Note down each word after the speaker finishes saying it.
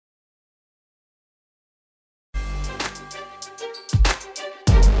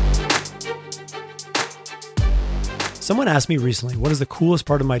Someone asked me recently, what is the coolest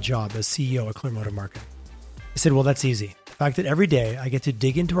part of my job as CEO at Clear Motive Marketing? I said, well, that's easy. The fact that every day I get to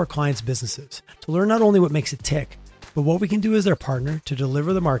dig into our clients' businesses to learn not only what makes it tick, but what we can do as their partner to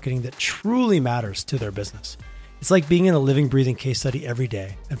deliver the marketing that truly matters to their business. It's like being in a living, breathing case study every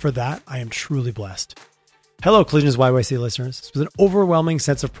day. And for that, I am truly blessed. Hello, Collisions YYC listeners. It's with an overwhelming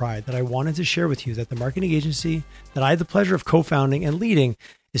sense of pride that I wanted to share with you that the marketing agency that I had the pleasure of co-founding and leading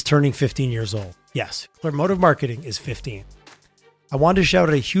is turning 15 years old. Yes, Clear Motive Marketing is 15. I wanted to shout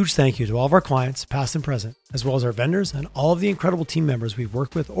out a huge thank you to all of our clients, past and present, as well as our vendors and all of the incredible team members we've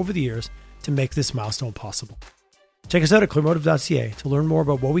worked with over the years to make this milestone possible. Check us out at clearmotive.ca to learn more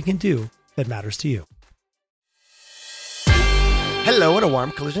about what we can do that matters to you. Hello and a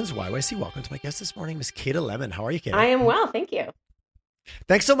warm Collisions YYC. Welcome to my guest this morning, Miss Käthe Lemon. How are you, Käthe? I am well, thank you.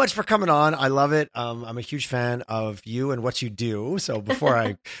 Thanks so much for coming on. I love it. I'm a huge fan of you and what you do. So before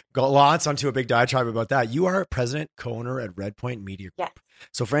I go launch onto a big diatribe about that, you are president, co-owner at Red Point Media Group. Yes.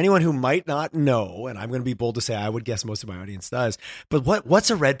 So for anyone who might not know, and I'm going to be bold to say I would guess most of my audience does, but what's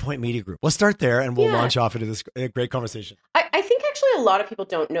a Red Point Media Group? Let's start there and we'll launch off into this great conversation. I think actually a lot of people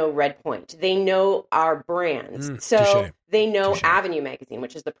don't know Red Point. They know our brands. Touché. They know Avenue Magazine,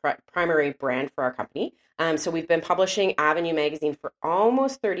 which is the primary brand for our company. So we've been publishing Avenue Magazine for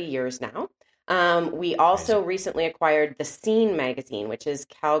almost 30 years now. We also recently acquired The Scene Magazine, which is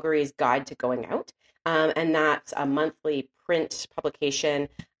Calgary's guide to going out. And that's a monthly print publication.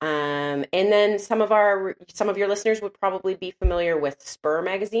 And then some of your listeners would probably be familiar with Spur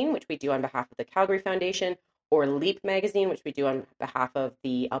Magazine, which we do on behalf of the Calgary Foundation, or Leap Magazine, which we do on behalf of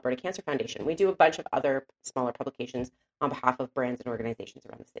the Alberta Cancer Foundation. We do a bunch of other smaller publications on behalf of brands and organizations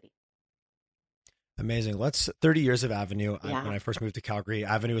around the city. Amazing. 30 years of Avenue. When I first moved to Calgary,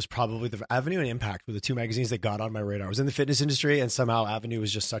 Avenue was probably Avenue and Impact were the two magazines that got on my radar. I was in the fitness industry and somehow Avenue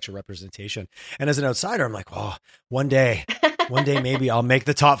was just such a representation. And as an outsider, I'm like, oh, one day maybe I'll make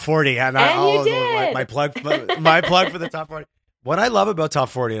the top 40. And you did. My plug for the top 40. What I love about top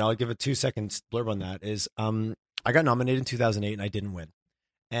 40, and I'll give a 2-second blurb on that, is I got nominated in 2008 and I didn't win.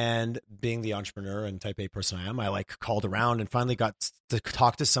 And being the entrepreneur and type A person I am, I called around and finally got to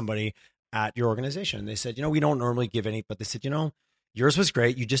talk to somebody at your organization. They said, we don't normally give any, but they said, yours was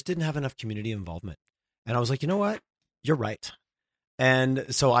great. You just didn't have enough community involvement. And I was like, you know what? You're right. And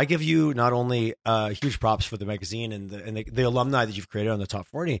so I give you not only huge props for the magazine and the alumni that you've created on the top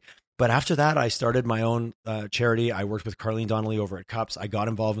 40, but after that, I started my own charity. I worked with Carlene Donnelly over at Cups. I got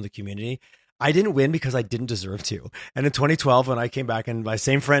involved in the community. I didn't win because I didn't deserve to. And in 2012, when I came back and my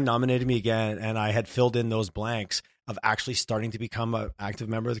same friend nominated me again, and I had filled in those blanks of actually starting to become an active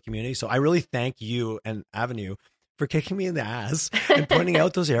member of the community. So I really thank you and Avenue for kicking me in the ass and pointing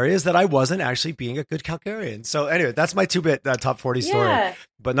out those areas that I wasn't actually being a good Calgarian. So anyway, that's my 2-bit top 40 story.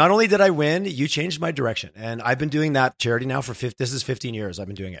 But not only did I win, you changed my direction. And I've been doing that charity now for this is 15 years. I've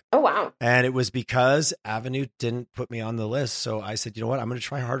been doing it. Oh, wow. And it was because Avenue didn't put me on the list. So I said, you know what, I'm going to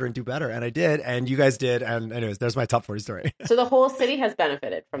try harder and do better. And I did. And you guys did. And anyways, there's my top 40 story. So the whole city has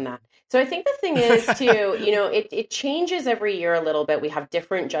benefited from that. So I think the thing is too, it changes every year a little bit. We have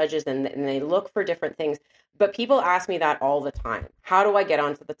different judges and they look for different things. But people ask me that all the time. How do I get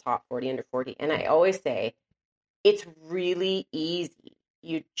onto the top 40 under 40? And I always say, it's really easy.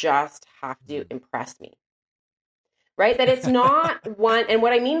 You just have to impress me. Right? That it's not one, and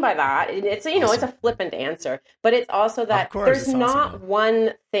what I mean by that, it's, it's a flippant answer, but it's also that there's not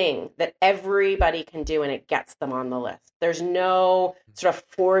one thing that everybody can do and it gets them on the list. There's no sort of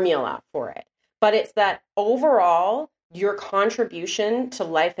formula for it, but it's that overall, your contribution to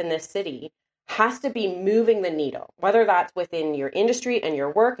life in this city has to be moving the needle, whether that's within your industry and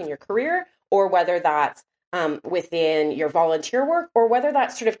your work and your career, or whether that's within your volunteer work, or whether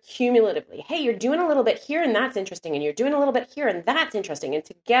that's sort of cumulatively, hey, you're doing a little bit here and that's interesting, and you're doing a little bit here and that's interesting. And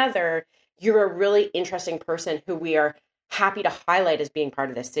together, you're a really interesting person who we are happy to highlight as being part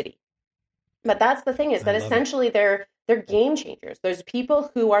of this city. But that's the thing is that essentially they're game changers. There's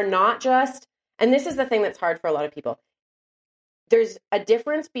people who are not just, and this is the thing that's hard for a lot of people. There's a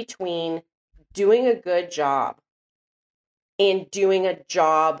difference between doing a good job and doing a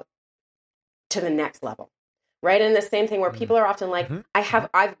job to the next level. Right. And the same thing where people are often like, I've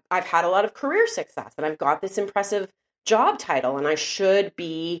had a lot of career success and I've got this impressive job title and I should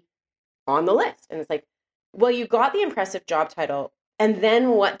be on the list. And it's like, well, you got the impressive job title. And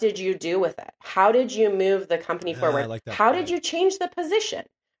then what did you do with it? How did you move the company forward? Like that. How did you change the position?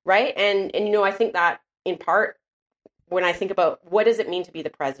 Right. And I think that in part, when I think about what does it mean to be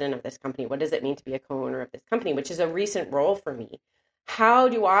the president of this company? What does it mean to be a co-owner of this company, which is a recent role for me? How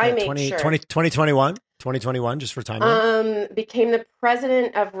do I make sure 2021? 2021, just for timeline? Became the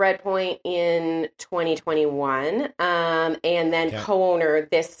president of Redpoint in 2021, and then co-owner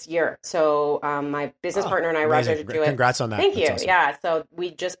this year. So my business partner and I were out there to do it. Congrats on that. Thank you. Awesome. Yeah. So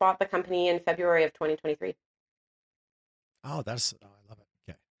we just bought the company in February of 2023. Oh, I love it.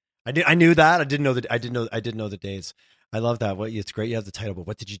 Okay. I knew that. I didn't know the days. I love that. It's great you have the title, but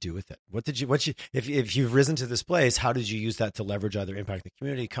what did you do with it? If you've risen to this place, how did you use that to leverage either impact the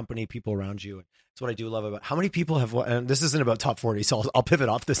community, company, people around you? That's what I do love about how many people have, and this isn't about top 40, so I'll pivot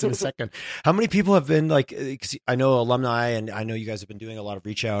off this in a second. How many people have been like, cause I know alumni and I know you guys have been doing a lot of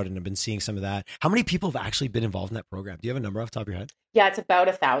reach out and have been seeing some of that. How many people have actually been involved in that program? Do you have a number off the top of your head? Yeah, it's about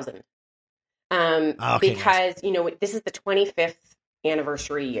 1,000. Because, nice. This is the 25th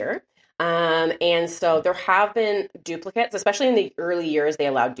anniversary year. And so there have been duplicates, especially in the early years, they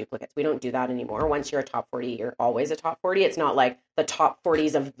allowed duplicates. We don't do that anymore. Once you're a top 40, you're always a top 40. It's not like the top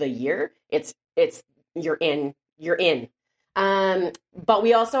 40s of the year. It's you're in. But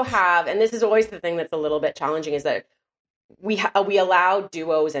we also have, and this is always the thing that's a little bit challenging, is that we allow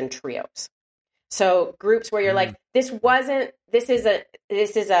duos and trios. So groups where you're like, this is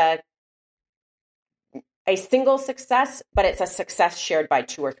a single success, but it's a success shared by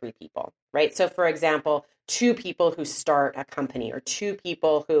 2 or 3 people, right? So for example, 2 people who start a company, or 2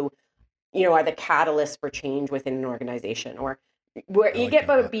 people who, are the catalyst for change within an organization, or where you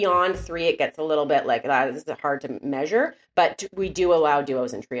get beyond 3, it gets a little bit like that. This is hard to measure, but we do allow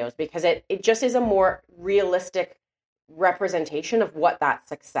duos and trios because it just is a more realistic representation of what that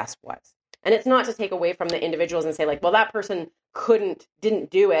success was. And it's not to take away from the individuals and say like, well, that person didn't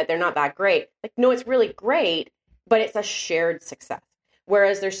do it, they're not that great. Like, no, it's really great, but it's a shared success.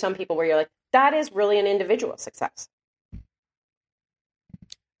 Whereas there's some people where you're like, that is really an individual success.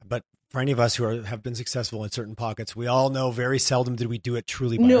 But for any of us who have been successful in certain pockets, we all know very seldom did we do it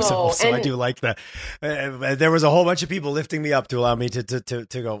truly by ourselves. So I do like that. There was a whole bunch of people lifting me up to allow me to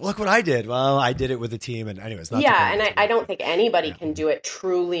go, look what I did. Well, I did it with a team. And anyways, and I don't think anybody can do it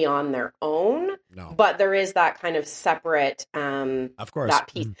truly on their own. No. But there is that kind of separate, of course, that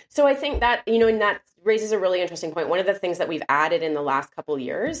piece. So I think that, and that raises a really interesting point. One of the things that we've added in the last couple of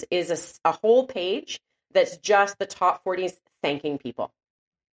years is a whole page that's just the top 40s thanking people.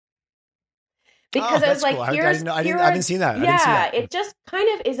 Because I was like, cool. I haven't seen that. Yeah, it just kind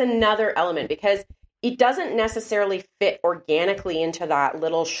of is another element because it doesn't necessarily fit organically into that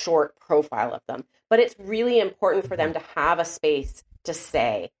little short profile of them. But it's really important for them to have a space to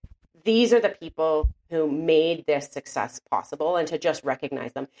say, these are the people who made this success possible, and to just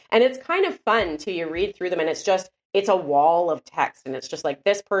recognize them. And it's kind of fun to you read through them, and it's a wall of text, and it's just like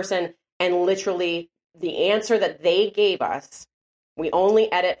this person, and literally the answer that they gave us. We only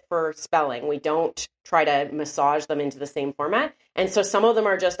edit for spelling. We don't try to massage them into the same format. And so some of them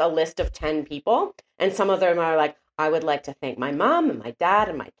are just a list of 10 people. And some of them are like, I would like to thank my mom and my dad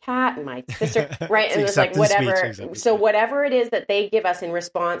and my cat and my sister. Right. And it's like whatever. So whatever it is that they give us in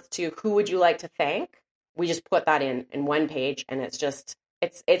response to who would you like to thank, we just put that in one page. And it's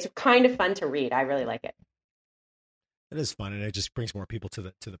kind of fun to read. I really like it. It is fun, and it just brings more people to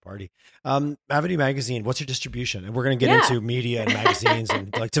the party. Avenue Magazine, what's your distribution? And we're going to get into media and magazines,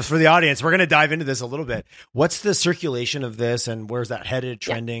 and for the audience, we're going to dive into this a little bit. What's the circulation of this, and where's that headed,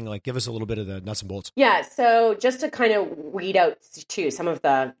 trending? Like, give us a little bit of the nuts and bolts. Yeah, so just to kind of weed out too some of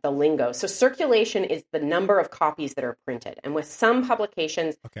the lingo. So circulation is the number of copies that are printed, and with some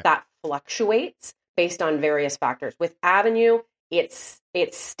publications that fluctuates based on various factors. With Avenue, it's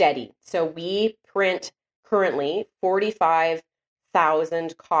steady. So we print currently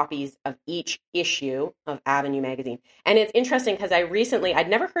 45,000 copies of each issue of Avenue Magazine. And it's interesting because I'd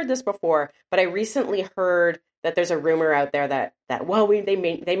never heard this before, but I recently heard that there's a rumor out there that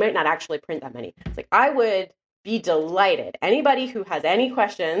they might not actually print that many. It's like, I would be delighted. Anybody who has any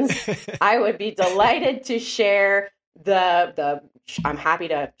questions, I would be delighted to share I'm happy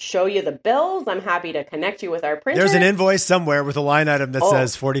to show you the bills. I'm happy to connect you with our printer. There's an invoice somewhere with a line item that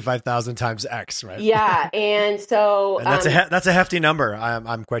says 45,000 times X, right? Yeah, and so that's a hefty number.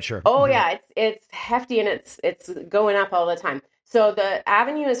 I'm quite sure. Oh yeah, it's hefty, and it's going up all the time. So the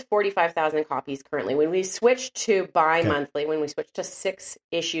Avenue is 45,000 copies currently. When we switched to bi-monthly, when we switched to 6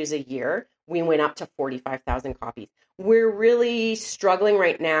 issues a year, we went up to 45,000 copies. We're really struggling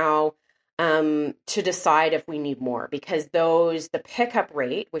right now to decide if we need more, because the pickup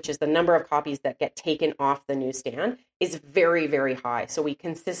rate, which is the number of copies that get taken off the newsstand, is very, very high. So we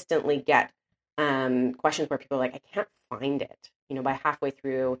consistently get questions where people are like, I can't find it, by halfay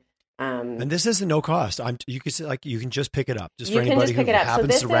through. And this is a no cost. You can just pick it up, just for anybody who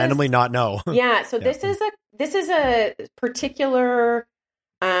happens to randomly not know. Yeah. So this is a particular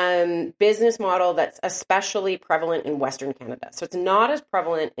business model that's especially prevalent in Western Canada. So it's not as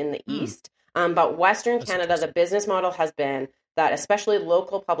prevalent in the East, but Western That's Canada, the business model has been that especially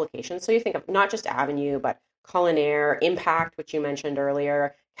local publications. So you think of not just Avenue, but Culinaire, Impact, which you mentioned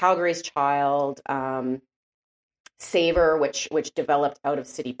earlier, Calgary's Child, Savor, which developed out of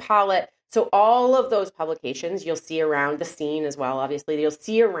City Palette. So all of those publications you'll see around the scene as well. Obviously, you'll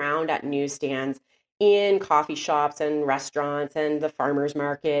see around at newsstands, in coffee shops and restaurants and the farmers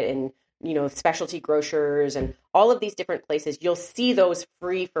market and specialty grocers and all of these different places. You'll see those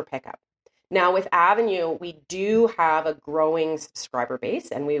free for pickup. Now with Avenue, we do have a growing subscriber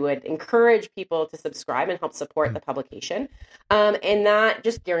base, and we would encourage people to subscribe and help support the publication. And that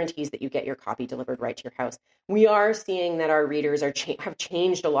just guarantees that you get your copy delivered right to your house. We are seeing that our readers have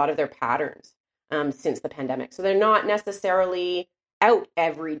changed a lot of their patterns since the pandemic. So they're not necessarily out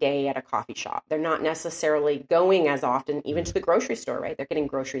every day at a coffee shop. They're not necessarily going as often even to the grocery store, right? They're getting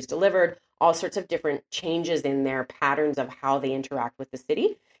groceries delivered, all sorts of different changes in their patterns of how they interact with the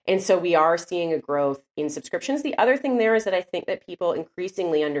city. And so we are seeing a growth in subscriptions. The other thing there is that I think that people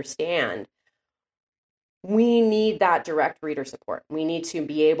increasingly understand we need that direct reader support. We need to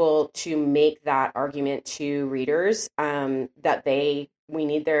be able to make that argument to readers that we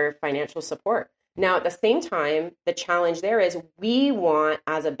need their financial support. Now, at the same time, the challenge there is we want,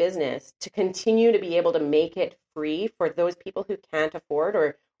 as a business, to continue to be able to make it free for those people who can't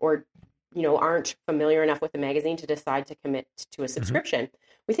afford or aren't familiar enough with the magazine to decide to commit to a subscription.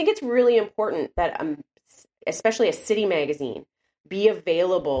 We think it's really important that, especially a city magazine, be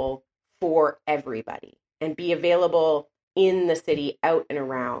available for everybody and be available in the city, out and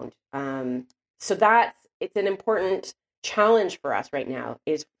around. So it's an important challenge for us right now,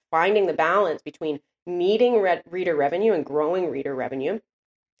 is finding the balance between needing reader revenue and growing reader revenue,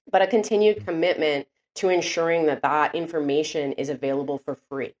 but a continued commitment to ensuring that information is available for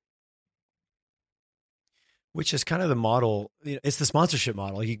free. Which is kind of the model. It's the sponsorship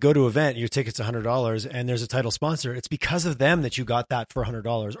model. You go to an event, your ticket's $100, and there's a title sponsor. It's because of them that you got that for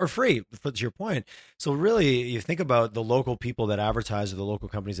 $100 or free, to your point. So really, you think about the local people that advertise or the local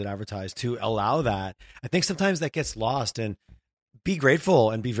companies that advertise to allow that. I think sometimes that gets lost, and be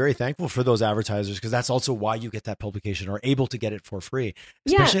grateful and be very thankful for those advertisers, because that's also why you get that publication or able to get it for free,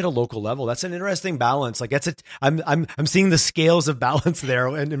 especially at a local level. That's an interesting balance. Like I'm seeing the scales of balance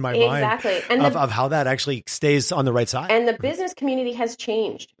there in my mind and of how that actually stays on the right side. And the business community has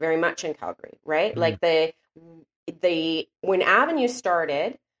changed very much in Calgary, right? Like when Avenue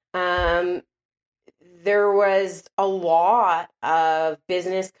started, there was a lot of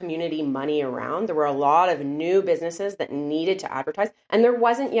business community money around. There were a lot of new businesses that needed to advertise, and there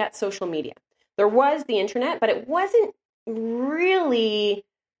wasn't yet social media. There was the internet, but it wasn't really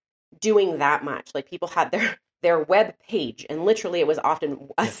doing that much. Like, people had their web page, and literally it was often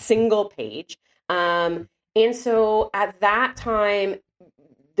a single page. And so at that time,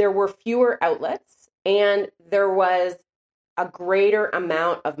 there were fewer outlets, and there was a greater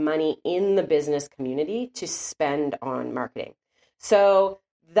amount of money in the business community to spend on marketing. So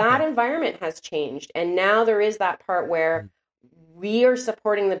that environment has changed. And now there is that part where we are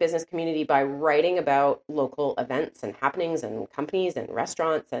supporting the business community by writing about local events and happenings and companies and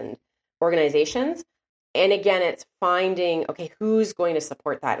restaurants and organizations. And again, it's finding, okay, who's going to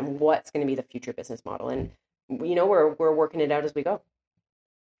support that and what's going to be the future business model. And, we're working it out as we go.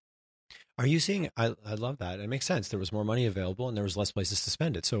 Are you seeing, I love that. It makes sense. There was more money available and there was less places to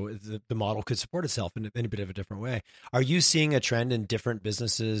spend it. So the model could support itself in a bit of a different way. Are you seeing a trend in different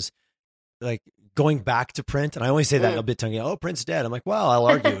businesses, like going back to print? And I only say that a bit tongue, print's dead. I'm like, well, I'll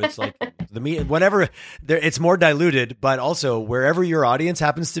argue. It's like whatever, it's more diluted, but also wherever your audience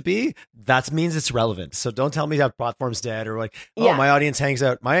happens to be, that means it's relevant. So don't tell me that platform's dead, or like, my audience hangs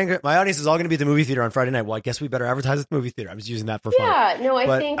out. My audience is all going to be at the movie theater on Friday night. Well, I guess we better advertise at the movie theater. I'm just using that for fun. Yeah, no,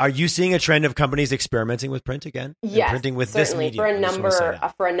 I think. Are you seeing a trend of companies experimenting with print again? Yes, printing with certainly, this medium?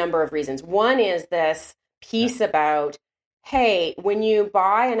 for a number of reasons. One is this piece about, hey, when you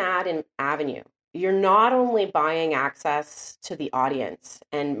buy an ad in Avenue, you're not only buying access to the audience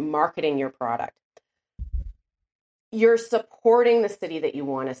and marketing your product, you're supporting the city that you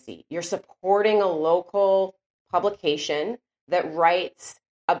want to see. You're supporting a local publication that writes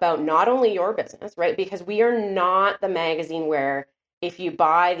about not only your business, right? Because we are not the magazine where if you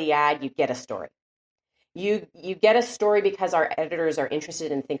buy the ad, you get a story. You get a story because our editors are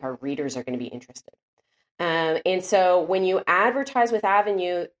interested and think our readers are going to be interested. And so when you advertise with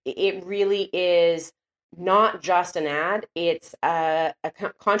Avenue, it really is not just an ad, it's a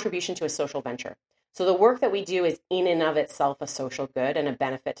contribution to a social venture. So the work that we do is in and of itself a social good and a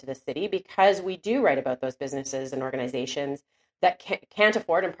benefit to the city, because we do write about those businesses and organizations that can't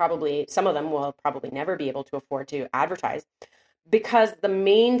afford, and probably some of them will probably never be able to afford to advertise, because the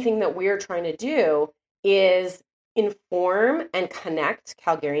main thing that we're trying to do is inform and connect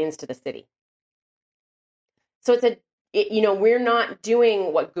Calgarians to the city. So we're not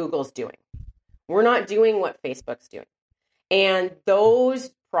doing what Google's doing. We're not doing what Facebook's doing. And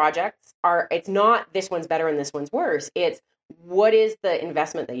those projects it's not this one's better and this one's worse. It's what is the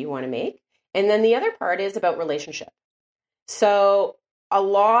investment that you want to make? And then the other part is about relationship. So a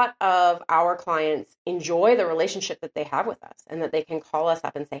lot of our clients enjoy the relationship that they have with us, and that they can call us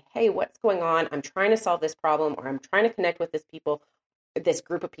up and say, hey, what's going on? I'm trying to solve this problem, or I'm trying to connect with this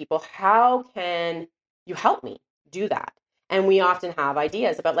group of people. How can you help me do that? And we often have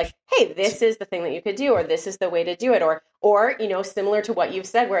ideas about like, hey, this is the thing that you could do, or this is the way to do it. Or, similar to what you've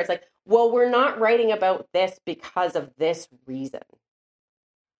said, where it's like, well, we're not writing about this because of this reason.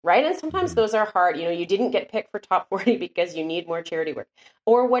 Right. And sometimes those are hard. You didn't get picked for top 40 because you need more charity work,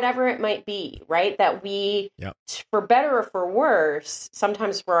 or whatever it might be. Right. That we, for better or for worse,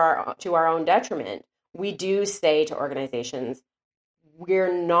 sometimes to our own detriment, we do say to organizations,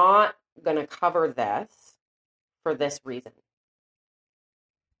 we're not going to cover this for this reason.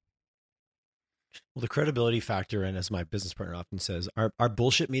 Well, the credibility factor, and as my business partner often says, our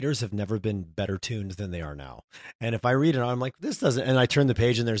bullshit meters have never been better tuned than they are now. And if I read it, I'm like, this doesn't, and I turn the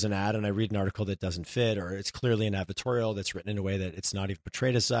page and there's an ad, and I read an article that doesn't fit, or it's clearly an advertorial that's written in a way that it's not even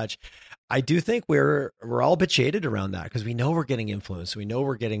portrayed as such. I do think we're all a bit jaded around that, because we know we're getting influence. We know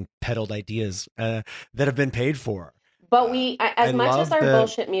we're getting peddled ideas that have been paid for. But as much as our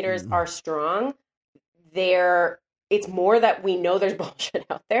bullshit meters are strong, it's more that we know there's bullshit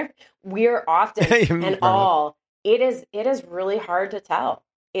out there. We're often it is really hard to tell.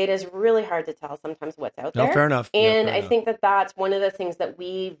 It is really hard to tell sometimes what's out there. Fair enough. And I think that's one of the things that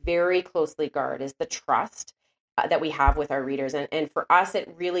we very closely guard is the trust that we have with our readers. And for us,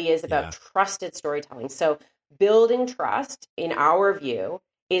 it really is about trusted storytelling. So building trust, in our view,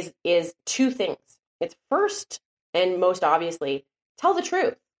 is two things. It's first and most obviously, tell the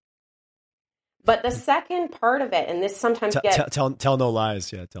truth. But the second part of it, and this sometimes tell no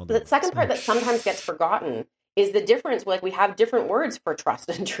lies. Yeah, tell no lies. The second part that sometimes gets forgotten is the difference. Like, we have different words for trust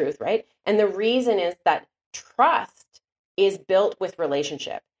and truth, right? And the reason is that trust is built with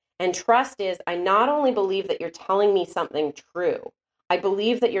relationship. And trust is, I not only believe that you're telling me something true, I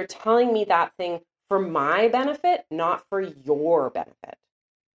believe that you're telling me that thing for my benefit, not for your benefit.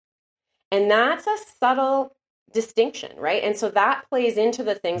 And that's a subtle distinction, right? And so that plays into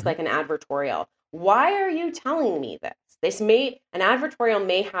the things like an advertorial. Why are you telling me this? An advertorial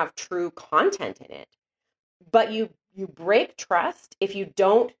may have true content in it, but you break trust if you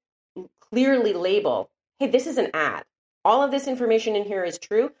don't clearly label, hey, this is an ad. All of this information in here is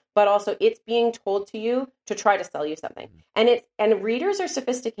true, but also it's being told to you to try to sell you something. And readers are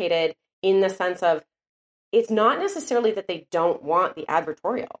sophisticated in the sense of, it's not necessarily that they don't want the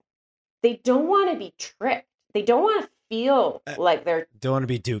advertorial. They don't want to be tricked. They don't want to feel like they're... Don't want to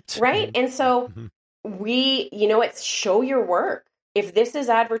be duped. Right? And so it's show your work. If this is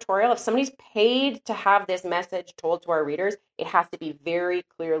advertorial, if somebody's paid to have this message told to our readers, it has to be very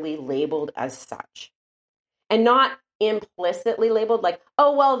clearly labeled as such. And not implicitly labeled like,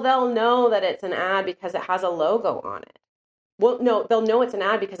 oh, well, they'll know that it's an ad because it has a logo on it. Well, no, they'll know it's an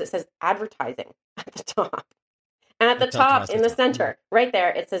ad because it says advertising at the top. And at the top, in the center, right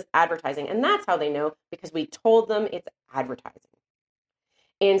there, it says advertising. And that's how they know, because we told them it's advertising.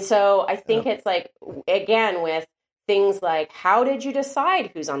 And so I think it's like, again, with things like, how did you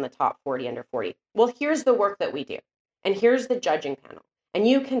decide who's on the top 40 under 40? Well, here's the work that we do. And here's the judging panel. And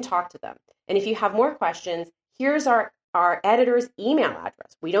you can talk to them. And if you have more questions, here's our editor's email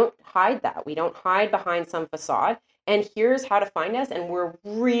address. We don't hide that. We don't hide behind some facade. And here's how to find us. And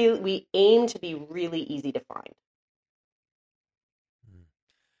we aim to be really easy to find.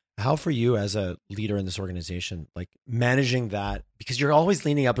 How for you as a leader in this organization, like managing that, because you're always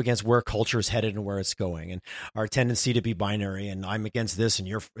leaning up against where culture is headed and where it's going, and our tendency to be binary, and I'm against this, and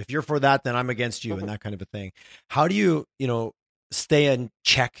if you're for that, then I'm against you, and that kind of a thing. How do you, stay in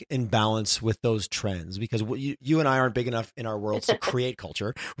check and balance with those trends? Because you and I aren't big enough in our world to create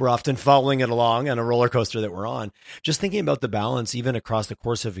culture. We're often following it along on a roller coaster that we're on. Just thinking about the balance, even across the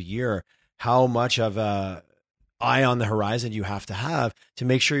course of a year, how much of a eye on the horizon you have to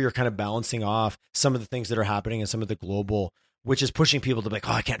make sure you're kind of balancing off some of the things that are happening and some of the global, which is pushing people to be like,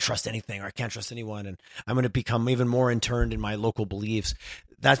 oh, I can't trust anything, or I can't trust anyone, and I'm going to become even more interned in my local beliefs.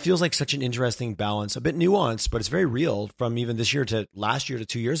 That feels like such an interesting balance, a bit nuanced, but it's very real, from even this year to last year to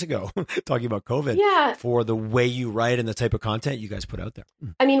 2 years ago, talking about COVID, for the way you write and the type of content you guys put out there.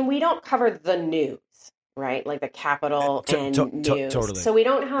 I mean, we don't cover the news. right? Like the capital and news. Totally. So we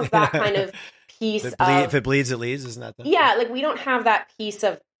don't have that kind of piece if it bleeds, it leads. Isn't that? Yeah, like we don't have that piece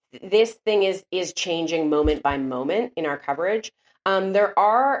of this thing is changing moment by moment in our coverage. There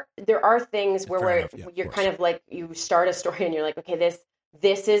are things where you're kind of like, you start a story and you're like, okay,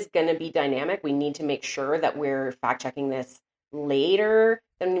 this is going to be dynamic. We need to make sure that we're fact checking this later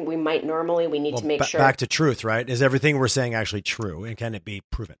than we might normally. We need to make sure. Back to truth, right? Is everything we're saying actually true, and can it be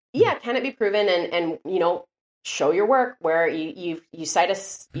proven? Yeah, can it be proven? And show your work where you cite a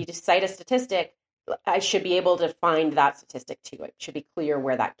statistic. I should be able to find that statistic too. It should be clear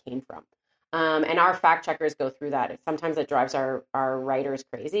where that came from. And our fact checkers go through that. Sometimes it drives our writers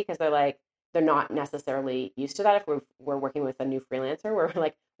crazy because they're not necessarily used to that. If we're working with a new freelancer, we're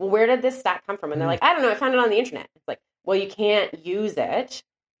like, well, where did this stat come from? And they're like, I don't know, I found it on the internet. It's like, well, you can't use it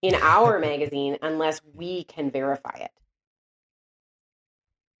in our magazine unless we can verify it.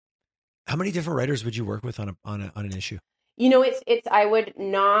 How many different writers would you work with on an issue? It's I would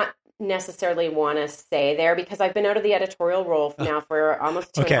not necessarily want to say there because I've been out of the editorial role now for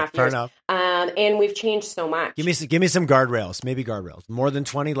almost 2.5 years. Fair enough. And we've changed so much. Give me some guardrails, maybe guardrails. More than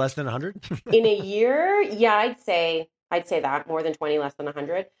 20, less than 100? In a year? Yeah, I'd say that more than 20, less than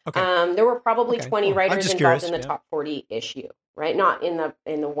 100. Okay. There were probably 20 writers involved in the top 40 issue, right? Not in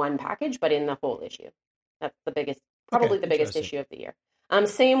the one package, but in the whole issue. That's the biggest issue of the year.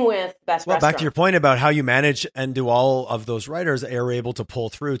 Same with Best Restaurant. Back to your point about how you manage and do all of those writers are able to pull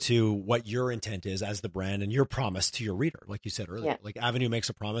through to what your intent is as the brand and your promise to your reader. Like you said earlier, Like Avenue makes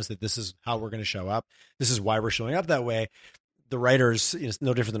a promise that this is how we're going to show up. This is why we're showing up that way. The writers, it's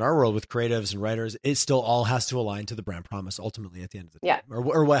no different than our world with creatives and writers. It still all has to align to the brand promise ultimately at the end of the day.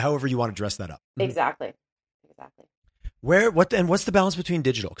 Or however you want to dress that up. Exactly. What's the balance between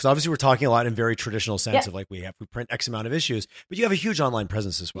digital? Because obviously we're talking a lot in very traditional sense of like we print X amount of issues, but you have a huge online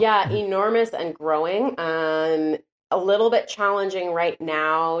presence as well. Yeah, enormous and growing. A little bit challenging right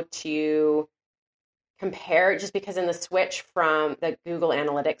now to compare just because in the switch from the Google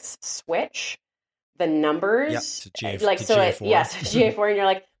Analytics switch, the numbers to GA4. GA4, and you're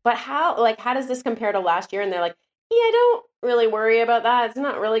like, but how does this compare to last year? And they're like, yeah, I don't really worry about that. It's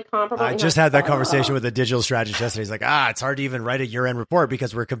not really comparable. I just had that conversation with a digital strategist yesterday. He's like, it's hard to even write a year-end report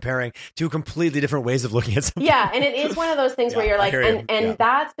because we're comparing two completely different ways of looking at something. Yeah, and it is one of those things where you're like,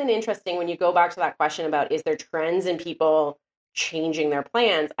 that's been interesting when you go back to that question about is there trends in people changing their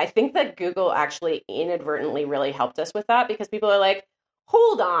plans? I think that Google actually inadvertently really helped us with that because people are like,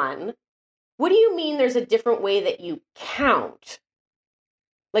 hold on, what do you mean there's a different way that you count?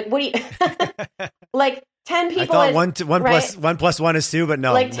 Like, what do you, like, 10 people I thought one plus one is 2, but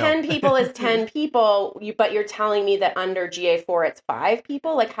no. Like 10 people is 10 people, but you're telling me that under GA4 it's 5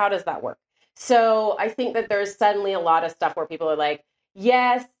 people? Like, how does that work? So I think that there's suddenly a lot of stuff where people are like,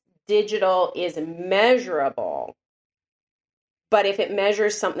 yes, digital is measurable, but if it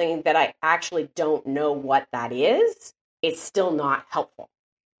measures something that I actually don't know what that is, it's still not helpful.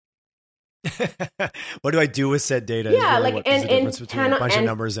 What do I do with said data? Yeah, really like, and the difference between a bunch of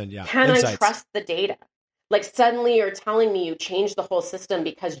numbers and can insights. I trust the data? Like suddenly you're telling me you changed the whole system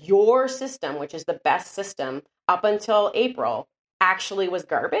because your system, which is the best system up until April, actually was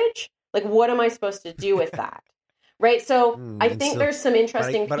garbage. Like, what am I supposed to do with that? Right. So I think there's some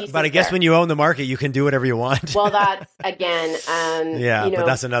interesting pieces. But I guess when you own the market, you can do whatever you want. Well, that's again, but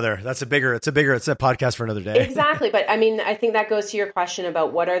that's it's a podcast for another day. Exactly. But I mean, I think that goes to your question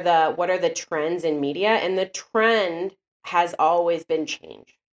about what are the trends in media, and the trend has always been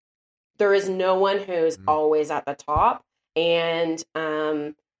change. There is no one who's always at the top. And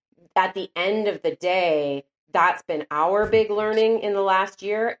at the end of the day, that's been our big learning in the last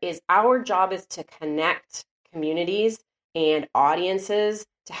year is our job is to connect communities and audiences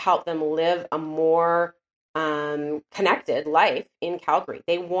to help them live a more connected life in Calgary.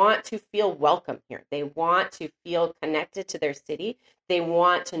 They want to feel welcome here. They want to feel connected to their city. They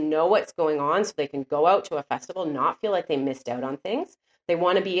want to know what's going on so they can go out to a festival, not feel like they missed out on things. They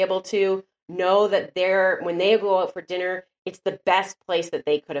want to be able to know that when they go out for dinner, it's the best place that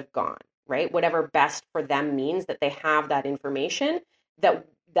they could have gone, right? Whatever best for them means, that they have that information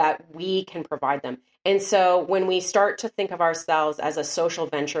that we can provide them. And so when we start to think of ourselves as a social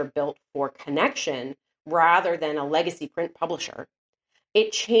venture built for connection rather than a legacy print publisher,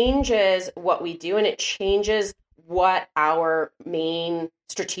 it changes what we do and it changes what our main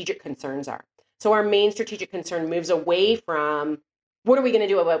strategic concerns are. So our main strategic concern moves away from what are we going to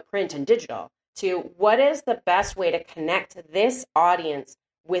do about print and digital to what is the best way to connect this audience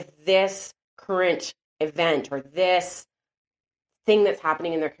with this current event or this thing that's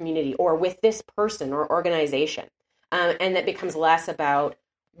happening in their community or with this person or organization. And that becomes less about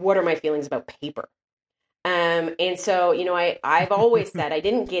what are my feelings about paper. And so, I've always said I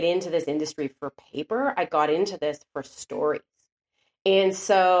didn't get into this industry for paper. I got into this for stories. And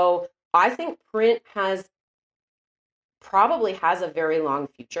so I think print probably has a very long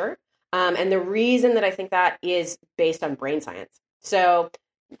future. And the reason that I think that is based on brain science. So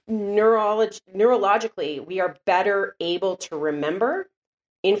neurologically, we are better able to remember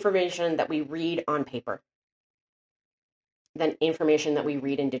information that we read on paper than information that we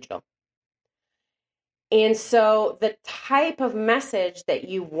read in digital. And so the type of message that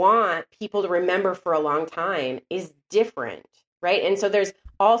you want people to remember for a long time is different, right? And so there's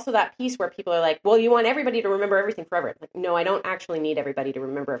also that piece where people are like, well, you want everybody to remember everything forever. Like, no, I don't actually need everybody to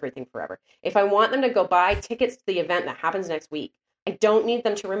remember everything forever. If I want them to go buy tickets to the event that happens next week, I don't need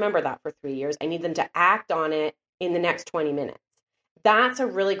them to remember that for 3 years. I need them to act on it in the next 20 minutes. That's a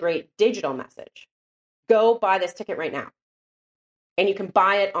really great digital message. Go buy this ticket right now. And you can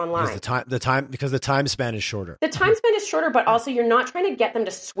buy it online. Because the time span is shorter. The time span is shorter, but also you're not trying to get them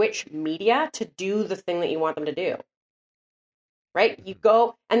to switch media to do the thing that you want them to do. Right? You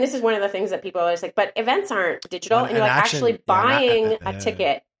go, and this is one of the things that people always like, but events aren't digital. And you're like, actually buying a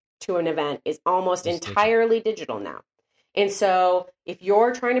ticket to an event is almost entirely digital now. And so if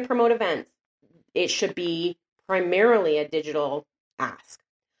you're trying to promote events, it should be primarily a digital ask.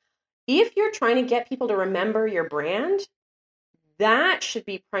 If you're trying to get people to remember your brand, that should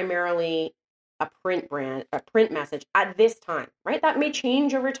be primarily a print message at this time, right? That may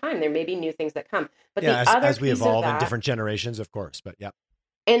change over time. There may be new things that come. But as we evolve in different generations, of course. But yeah.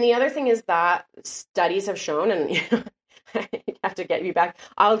 And the other thing is that studies have shown, and I have to get you back.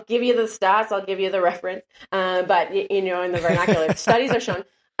 I'll give you the stats. I'll give you the reference. But in the vernacular, studies have shown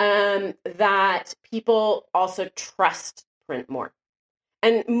that people also trust print more.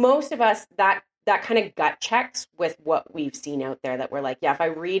 And most of us, that kind of gut checks with what we've seen out there, that we're like, yeah, if I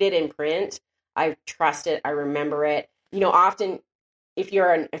read it in print, I trust it, I remember it. Often if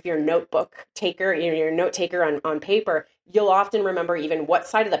you're a notebook taker, you're a note taker on paper, you'll often remember even what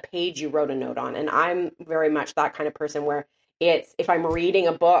side of the page you wrote a note on. And I'm very much that kind of person where if I'm reading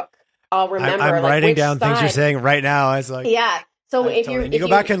a book, I'll remember. I'm writing down things you're saying right now. It's like, yeah. So if you go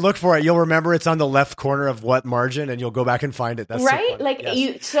back and look for it, you'll remember it's on the left corner of what margin, and you'll go back and find it. That's right.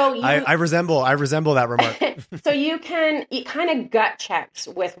 So like yes. I resemble that remark. So it kind of gut checks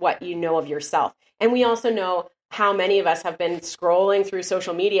with what you know of yourself, and we also know how many of us have been scrolling through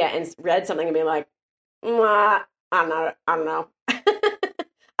social media and read something and be like, I don't know, I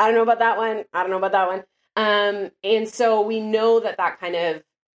don't know about that one. I don't know about that one. And so we know that kind of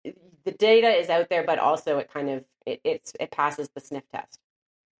the data is out there, but also it kind of it passes the sniff test.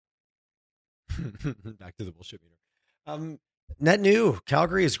 Back to the bullshit meter. Net new,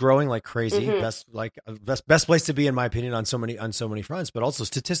 Calgary is growing like crazy. Best place to be, in my opinion, on so many fronts. But also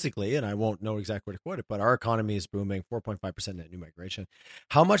statistically, and I won't know exactly where to quote it, but our economy is booming. 4.5% net new migration.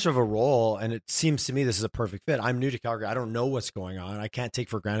 How much of a role? And it seems to me this is a perfect fit. I'm new to Calgary. I don't know what's going on. I can't take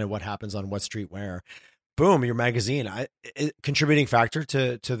for granted what happens on what street where. Boom, your magazine, contributing factor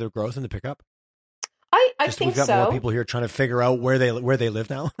to the growth and the pickup. I think we've got more people here trying to figure out where they live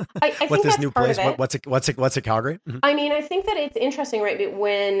now. I think what this that's new part place? Of it. What's a Calgary? Mm-hmm. I mean, I think that it's interesting, right?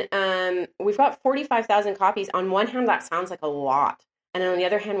 When we've got 45,000 copies. On one hand, that sounds like a lot, and on the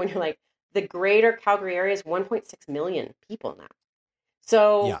other hand, when you're like, the greater Calgary area is 1.6 million people now,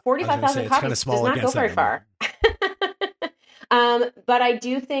 so 45,000 copies does not go very far. But I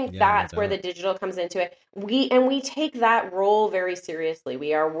do think that's where the digital comes into it. We take that role very seriously.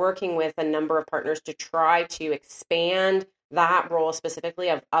 We are working with a number of partners to try to expand that role specifically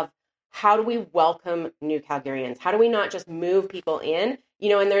of how do we welcome new Calgarians? How do we not just move people in?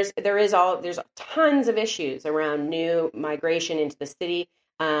 And there's tons of issues around new migration into the city,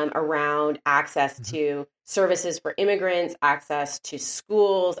 around access to services for immigrants, access to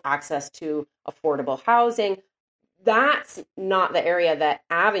schools, access to affordable housing. That's not the area that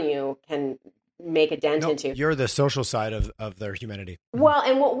Avenue can make a dent into. You're the social side of their humanity. Well,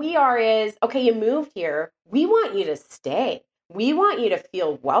 and what we are is, okay, you moved here. We want you to stay. We want you to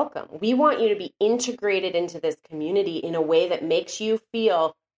feel welcome. We want you to be integrated into this community in a way that makes you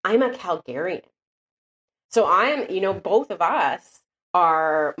feel, I'm a Calgarian. So both of us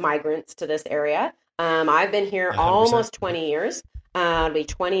are migrants to this area. I've been here 100%. Almost 20 years. It'll be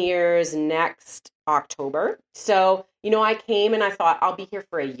 20 years next October. So, I came and I thought I'll be here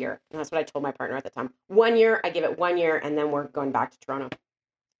for a year. And that's what I told my partner at the time. 1 year, I give it 1 year, and then we're going back to Toronto.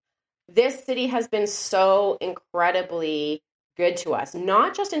 This city has been so incredibly good to us,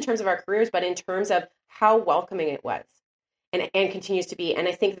 not just in terms of our careers, but in terms of how welcoming it was and continues to be. And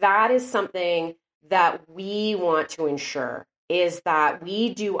I think that is something that we want to ensure, is that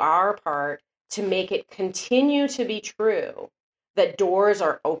we do our part to make it continue to be true that doors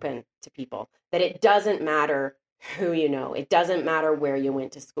are open to people, that it doesn't matter who you know, it doesn't matter where you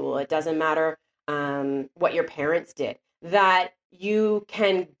went to school, it doesn't matter what your parents did, that you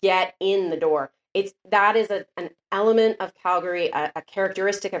can get in the door. That is an element of Calgary, a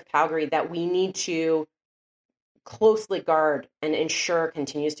characteristic of Calgary that we need to closely guard and ensure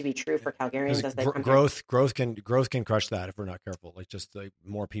continues to be true for Calgarians as they come here. Growth can crush that if we're not careful. Like just like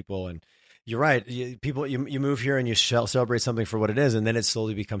more people, and you're right. You move here and you celebrate something for what it is, and then it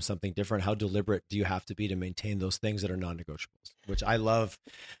slowly becomes something different. How deliberate do you have to be to maintain those things that are non-negotiables? Which I love.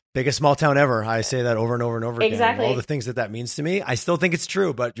 Biggest small town ever. I say that over and over and over again. Exactly. All the things that means to me. I still think it's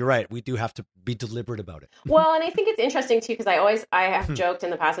true, but you're right. We do have to be deliberate about it. Well, and I think it's interesting too, because I have joked in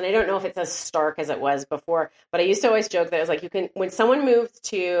the past, and I don't know if it's as stark as it was before, but I used to always joke that it was like, when someone moves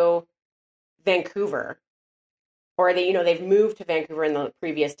to Vancouver, or they've moved to Vancouver in the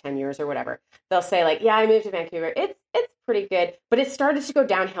previous 10 years or whatever, they'll say like, yeah, I moved to Vancouver. It's pretty good, but it started to go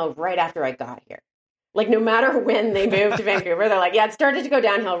downhill right after I got here. Like no matter when they moved to Vancouver, they're like, yeah, it started to go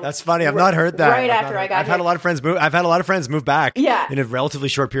downhill. That's funny. I've not heard that. Right after I got here. I've had a lot of friends move. I've had a lot of friends move back. Yeah. In a relatively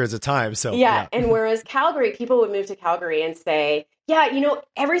short periods of time. So yeah. And whereas Calgary, people would move to Calgary and say, yeah,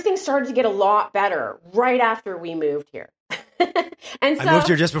 everything started to get a lot better right after we moved here. And so I moved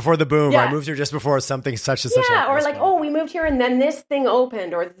here just before the boom. Yeah. Or I moved here just before something such and such. Yeah. Or like, oh, we moved here and then this thing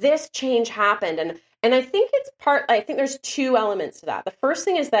opened or this change happened. And I think I think there's two elements to that. The first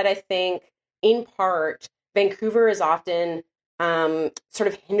thing is that I think in part, Vancouver is often sort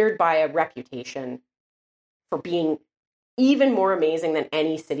of hindered by a reputation for being even more amazing than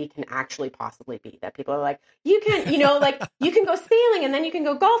any city can actually possibly be. That people are like, you can go sailing and then you can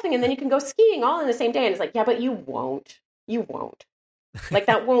go golfing and then you can go skiing all in the same day. And it's like, yeah, but you won't. Like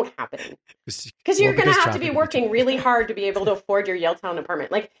that won't happen. Because you're going to have to be working really hard to be able to afford your Yaletown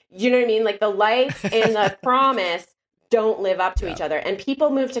apartment. Like, you know what I mean? Like the life and the promise don't live up to each other. And people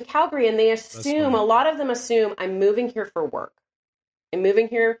move to Calgary and they assume, a lot of them assume, I'm moving here for work. I'm moving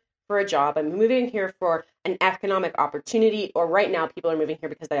here for a job. I'm moving here for an economic opportunity. Or right now, people are moving here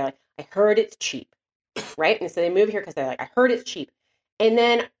because they're like, I heard it's cheap, right? And so they move here because they're like, I heard it's cheap. And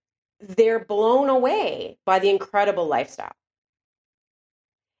then they're blown away by the incredible lifestyle.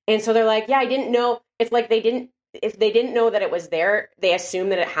 And so they're like, yeah, I didn't know. It's like if they didn't know that it was there, they assume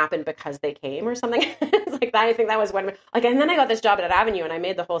that it happened because they came or something. It's like that. I think that was one. Like, and then I got this job at Avenue and I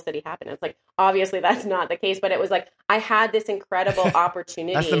made the whole city happen. It's like, obviously that's not the case, but it was like, I had this incredible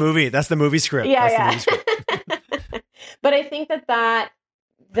opportunity. That's the movie script. Yeah. But I think that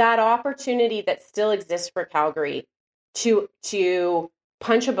opportunity that still exists for Calgary to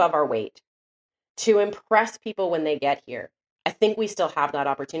punch above our weight, to impress people when they get here. I think we still have that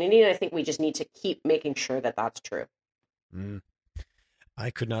opportunity, and I think we just need to keep making sure that that's true. I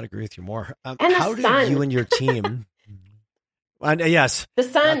could not agree with you more. And how do you and your team? Yes, the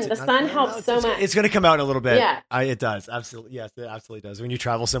sun helps so much. It's going to come out in a little bit. Yeah, it does. Absolutely, yes, it absolutely does. When you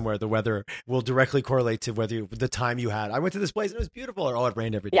travel somewhere, the weather will directly correlate to the time you had. I went to this place and it was beautiful, or it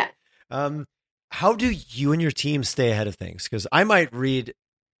rained every day. Yeah. How do you and your team stay ahead of things? Because I might read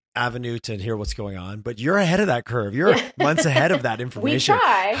Avenue to hear what's going on, but you're ahead of that curve. You're months ahead of that information. We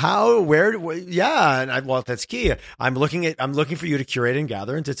try. Well, that's key. I'm looking for you to curate and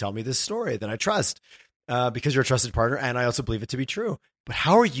gather and to tell me this story that I trust, because you're a trusted partner, and I also believe it to be true. But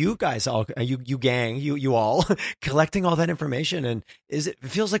how are you guys all, you all collecting all that information? And it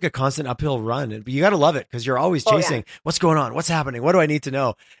feels like a constant uphill run, but you got to love it because you're always chasing what's going on, what's happening, what do I need to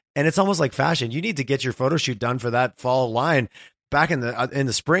know? And it's almost like fashion. You need to get your photo shoot done for that fall line back in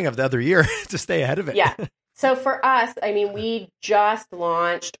the spring of the other year to stay ahead of it. Yeah. So for us, I mean, we just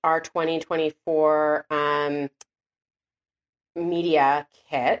launched our 2024 media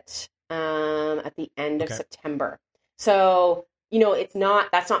kit at the end of September. So, that's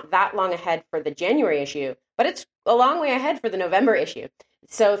not that long ahead for the January issue, but it's a long way ahead for the November issue.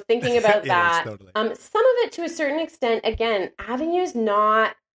 So thinking about that, totally. Some of it to a certain extent, again, Avenue's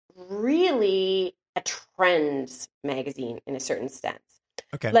not really a trends magazine in a certain sense.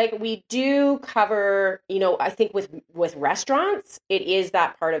 Okay. Like we do cover, I think with restaurants, it is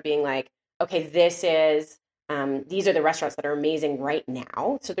that part of being like, okay, these are the restaurants that are amazing right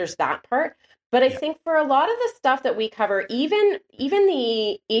now. So there's that part. But I think for a lot of the stuff that we cover, even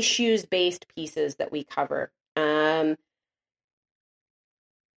the issues-based pieces that we cover, they're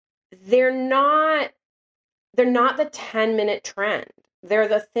not the 10-minute trend. They're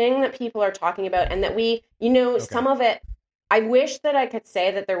the thing that people are talking about, and that we, some of it, I wish that I could say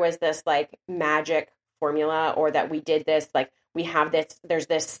that there was this like magic formula, or that we did this, like we have this, there's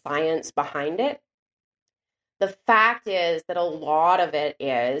this science behind it. The fact is that a lot of it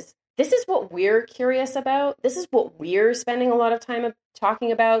is, this is what we're curious about. This is what we're spending a lot of time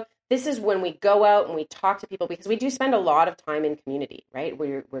talking about. This is when we go out and we talk to people, because we do spend a lot of time in community, right?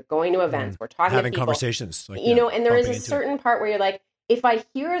 We're going to events, we're talking having to people, conversations, like, and there is a certain part where you're like, if I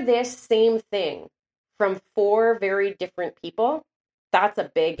hear this same thing from 4 very different people, that's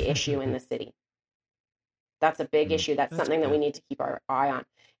a big issue in the city. That's a big issue. That's something that we need to keep our eye on.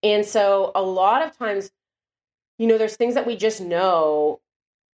 And so a lot of times, there's things that we just know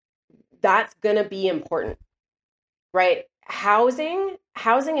that's going to be important, right? Housing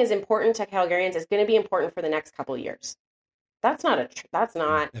is important to Calgarians. It's going to be important for the next couple of years. That's not, if not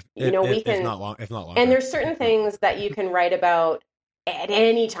long. And there's certain things that you can write about at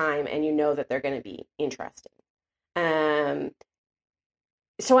any time, and that they're going to be interesting.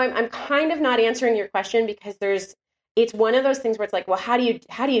 So I'm kind of not answering your question, because it's one of those things where it's like, well, how do you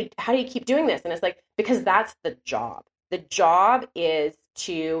keep doing this? And it's like, because that's the job. The job is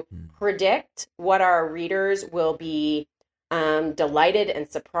to predict what our readers will be delighted and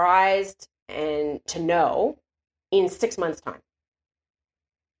surprised and to know in 6 months' time.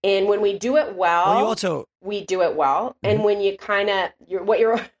 And when we do it well, we do it well. Mm-hmm. And when you what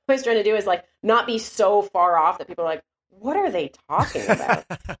you're always trying to do is like not be so far off that people are like, what are they talking about?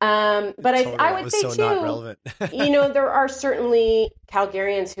 But totally, I would say too, not relevant. There are certainly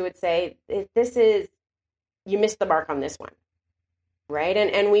Calgarians who would say, you missed the mark on this one. Right.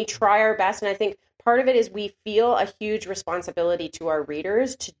 And we try our best. And I think part of it is we feel a huge responsibility to our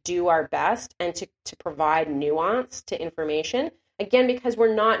readers to do our best and to provide nuance to information. Again, because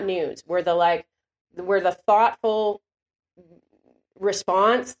we're not news. We're the thoughtful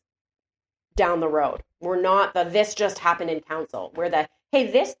response down the road. We're not this just happened in council. We're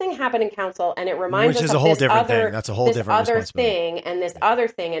hey, this thing happened in council, and it reminds us of this other thing and this other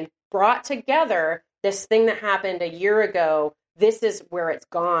thing, and brought together this thing that happened a year ago. This is where it's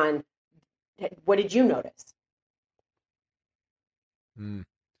gone. What did you notice? And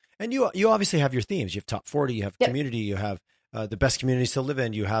you obviously have your themes. You have top 40, you have community, you have the best communities to live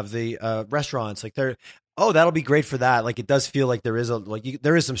in, you have the restaurants. Like that'll be great for that. Like it does feel like there is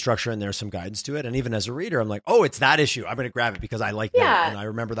some structure and there's some guidance to it. And even as a reader, I'm like, oh, it's that issue. I'm going to grab it because I like that. And I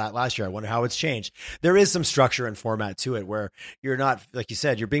remember that last year. I wonder how it's changed. There is some structure and format to it where you're not, like you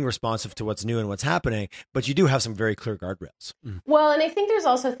said, you're being responsive to what's new and what's happening, but you do have some very clear guardrails. Well, and I think there's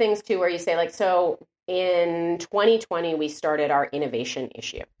also things too where you say like, so in 2020, we started our innovation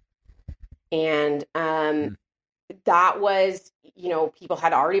issue. And that was, people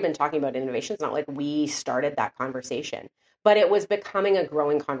had already been talking about innovation. It's not like we started that conversation, but it was becoming a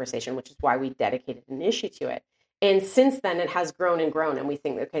growing conversation, which is why we dedicated an issue to it. And since then it has grown and grown. And we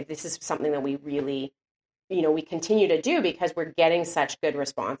think, okay, this is something that we really, we continue to do because we're getting such good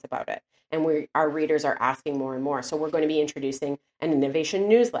response about it. And our readers are asking more and more. So we're going to be introducing an innovation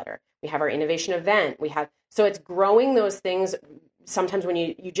newsletter. We have our innovation event. So it's growing those things. Sometimes when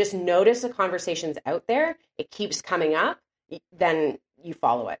you just notice a conversation's out there, it keeps coming up, then you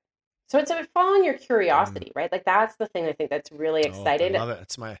follow it. So it's following your curiosity, right? Like that's the thing I think that's really exciting. I love it.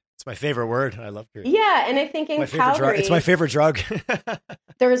 It's my favorite word. I love curiosity. Yeah, and I think in Calgary, it's my favorite drug.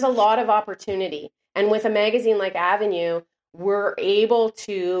 There's a lot of opportunity. And with a magazine like Avenue, we're able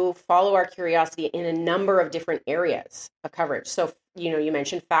to follow our curiosity in a number of different areas of coverage. So, you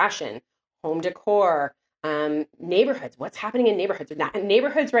mentioned fashion, home decor, neighborhoods. What's happening in neighborhoods?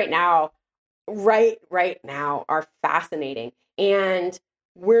 Neighborhoods right now are fascinating. And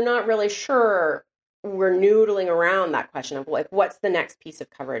we're not really sure. We're noodling around that question of like, what's the next piece of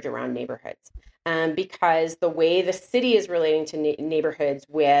coverage around neighborhoods? Because the way the city is relating to neighborhoods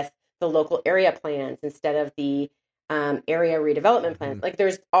with the local area plans instead of the area redevelopment plans, like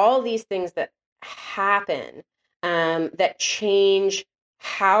there's all these things that happen that change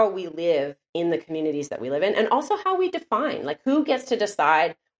how we live in the communities that we live in, and also how we define, like who gets to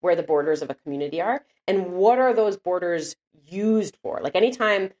decide where the borders of a community are and what are those borders used for. Like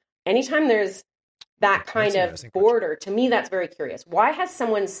anytime there's that kind of border, to me, that's very curious. Why has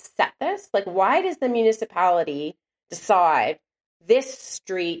someone set this? Like, why does the municipality decide this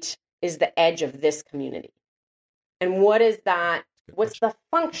street is the edge of this community? And what is that? What's the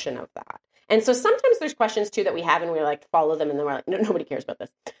function of that? And so sometimes there's questions too that we have and we're like, follow them. And then we're like, no, nobody cares about this.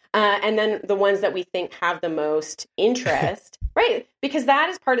 And then the ones that we think have the most interest, right? Because that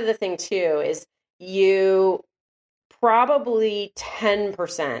is part of the thing too, is you probably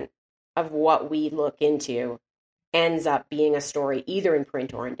 10% of what we look into ends up being a story either in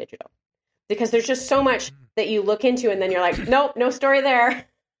print or in digital. Because there's just so much that you look into and then you're like, nope, no story there.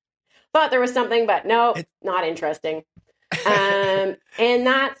 Thought there was something, but no, not interesting. And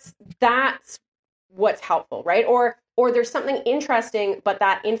that's what's helpful, right? Or or there's something interesting, but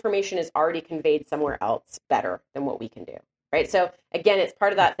that information is already conveyed somewhere else better than what we can do. Right. So again, it's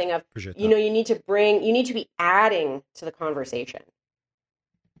part of that thing of, you know, you need to be adding to the conversation.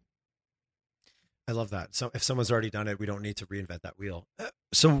 I love that. So if someone's already done it, we don't need to reinvent that wheel.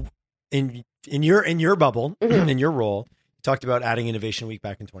 So in your bubble, in your role, you talked about adding Innovation Week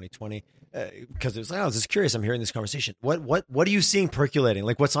back in 2020 because it was like, I was just curious. I'm hearing this conversation. What are you seeing percolating?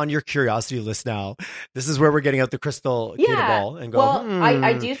 Like, what's on your curiosity list now? This is where we're getting out the crystal ball and go. Well,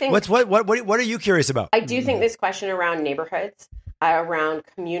 I do think what are you curious about? I do think this question around neighborhoods, around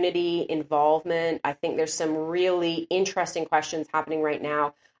community involvement. I think there's some really interesting questions happening right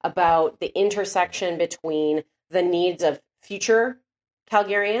now about the intersection between the needs of future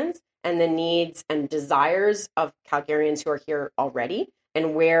Calgarians and the needs and desires of Calgarians who are here already,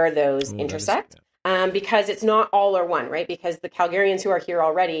 and where those intersect. Because it's not all or one, right? Because the Calgarians who are here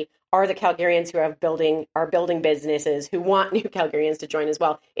already are the Calgarians who are building businesses, who want new Calgarians to join as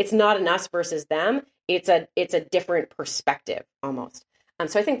well. It's not an us versus them. It's a different perspective almost.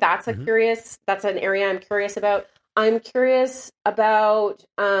 So I think that's an area I'm curious about. I'm curious about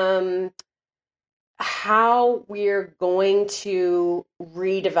how we're going to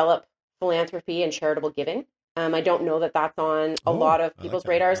redevelop philanthropy and charitable giving. I don't know that that's on a lot of people's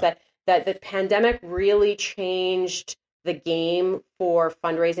radars, that the pandemic really changed the game for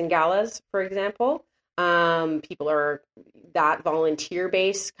fundraising galas, for example. That volunteer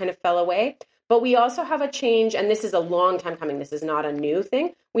base kind of fell away. But we also have a change, and this is a long time coming. This is not a new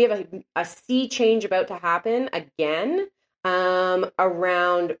thing. We have a sea change about to happen again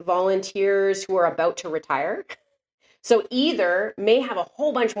around volunteers who are about to retire. So either may have a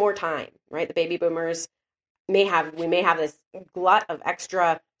whole bunch more time, right? The baby boomers we may have this glut of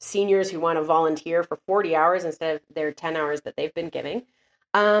extra seniors who want to volunteer for 40 hours instead of their 10 hours that they've been giving.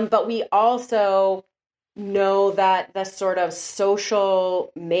 But we also know that the sort of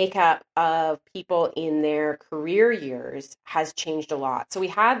social makeup of people in their career years has changed a lot. So we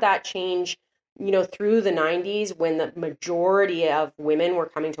had that change, through the 90s when the majority of women were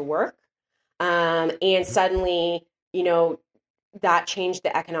coming to work. And suddenly, that changed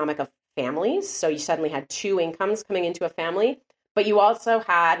the economic of families. So you suddenly had two incomes coming into a family, but you also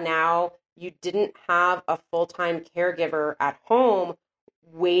you didn't have a full-time caregiver at home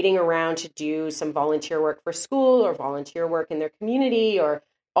waiting around to do some volunteer work for school or volunteer work in their community, or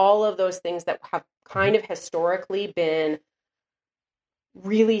all of those things that have kind of historically been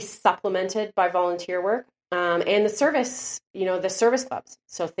really supplemented by volunteer work. And the service clubs.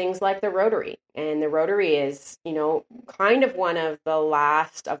 So things like the Rotary, and the Rotary is, kind of one of the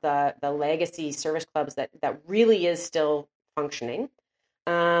last of the legacy service clubs that really is still functioning.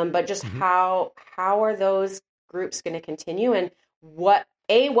 But just how are those groups going to continue, and what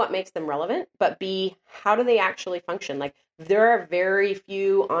makes them relevant, but B, how do they actually function? Like, there are very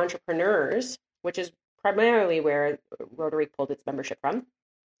few entrepreneurs, which is primarily where Rotary pulled its membership from,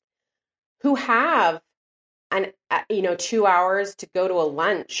 who have 2 hours to go to a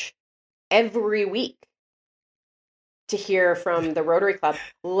lunch every week to hear from the Rotary Club,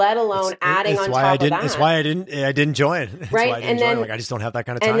 let alone adding on top of that. It's why I didn't join. That's right. Why I didn't join. Like, I just don't have that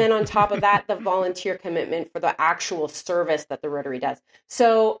kind of time. And then on top of that, the volunteer commitment for the actual service that the Rotary does.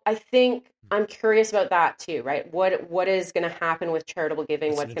 So I think I'm curious about that too, right? What is going to happen with charitable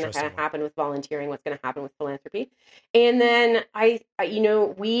giving? What's going to happen with volunteering? What's going to happen with philanthropy? And then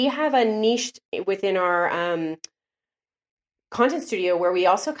we have a niche within our content studio where we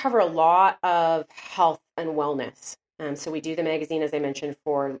also cover a lot of health and wellness. So we do the magazine, as I mentioned,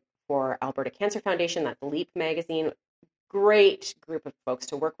 for Alberta Cancer Foundation. That's LEAP magazine. Great group of folks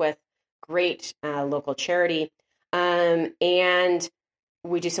to work with. Great local charity. And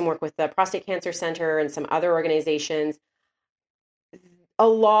we do some work with the Prostate Cancer Center and some other organizations. A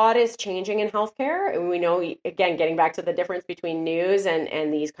lot is changing in healthcare. And we know, again, getting back to the difference between news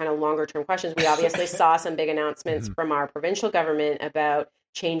and these kind of longer term questions, we obviously saw some big announcements from our provincial government about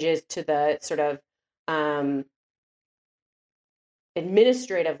changes to the sort of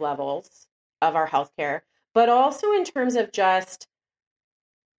administrative levels of our healthcare, but also in terms of just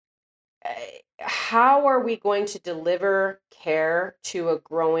how are we going to deliver care to a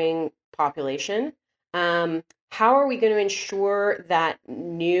growing population? How are we going to ensure that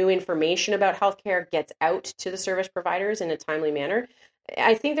new information about healthcare gets out to the service providers in a timely manner?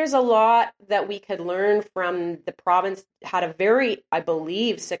 I think there's a lot that we could learn from the province. Had a very, I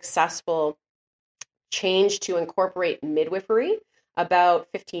believe, successful change to incorporate midwifery about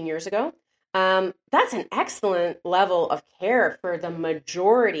 15 years ago. That's an excellent level of care for the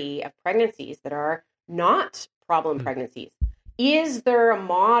majority of pregnancies that are not problem pregnancies. Is there a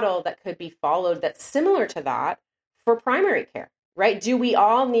model that could be followed that's similar to that for primary care, right? Do we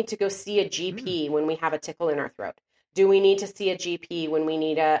all need to go see a GP when we have a tickle in our throat? Do we need to see a GP when we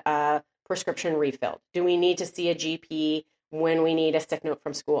need a prescription refilled? Do we need to see a GP when we need a sick note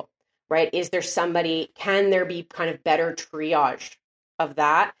from school, right? Is there somebody, can there be kind of better triage of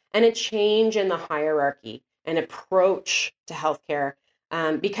that and a change in the hierarchy and approach to healthcare?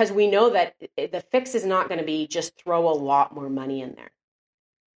 Because we know that the fix is not going to be just throw a lot more money in there.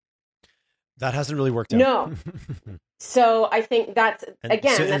 That hasn't really worked out. No. So I think that's,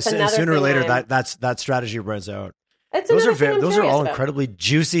 again, that's another sooner or thing later that strategy runs out. It's Those are all about. incredibly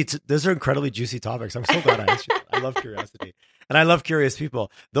juicy. Those are incredibly juicy topics. I'm so glad I asked you. I love curiosity, and I love curious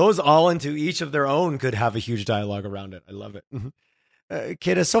people. Those all into each of their own could have a huge dialogue around it. I love it.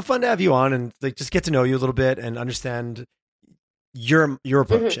 Käthe, it's so fun to have you on and like just get to know you a little bit and understand your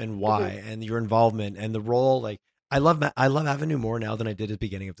approach and why and your involvement and the role. Like I love Avenue more now than I did at the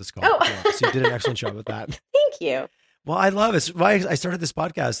beginning of this call. Oh. Yeah, so you did an excellent job with that. Thank you. Well, I love it. Why I started this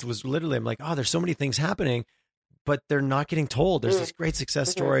podcast was literally I'm like, oh, there's so many things happening, but they're not getting told. There's these great success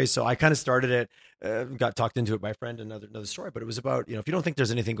stories. So I kind of started it, got talked into it by a friend, another story, but it was about, if you don't think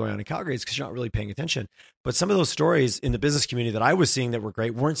there's anything going on in Calgary, it's because you're not really paying attention. But some of those stories in the business community that I was seeing that were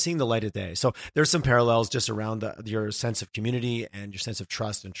great weren't seeing the light of day. So there's some parallels just around your sense of community and your sense of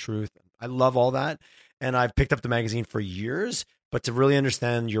trust and truth. I love all that. And I've picked up the magazine for years, but to really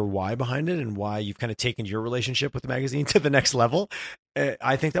understand your why behind it and why you've kind of taken your relationship with the magazine to the next level,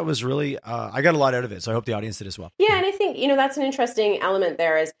 I think that was really, I got a lot out of it. So I hope the audience did as well. Yeah. And I think, that's an interesting element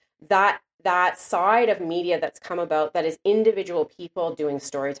there is that side of media that's come about that is individual people doing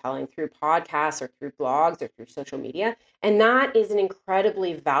storytelling through podcasts or through blogs or through social media. And that is an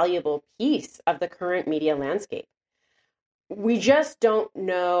incredibly valuable piece of the current media landscape. We just don't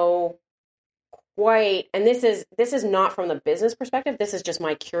know quite, and this is not from the business perspective. This is just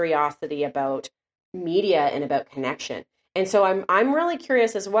my curiosity about media and about connection. And so I'm really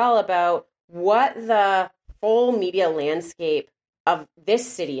curious as well about what the full media landscape of this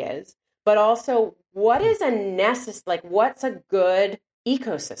city is, but also what is what's a good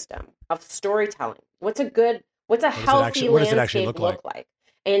ecosystem of storytelling? What's a healthy landscape look like?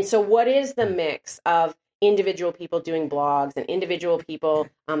 And so what is the mix of individual people doing blogs and individual people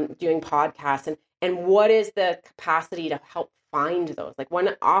doing podcasts and what is the capacity to help find those? Like one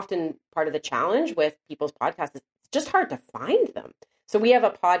often part of the challenge with people's podcasts is it's just hard to find them. So we have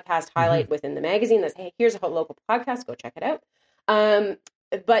a podcast highlight within the magazine that's, hey, here's a local podcast, go check it out.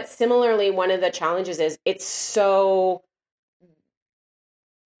 But similarly, one of the challenges is it's so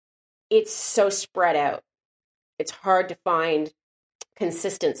spread out. It's hard to find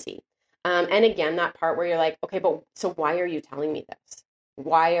consistency. And again, that part where you're like, okay, but so why are you telling me this?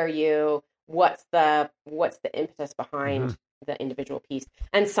 What's the impetus behind the individual piece?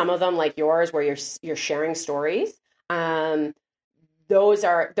 And some of them, like yours, where you're sharing stories, those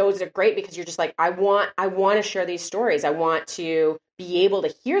are great because you're just like, I want to share these stories. I want to be able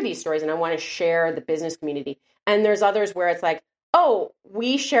to hear these stories, and I want to share the business community. And there's others where it's like, oh,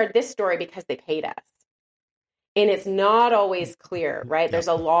 we shared this story because they paid us. And it's not always clear, right? Yep. There's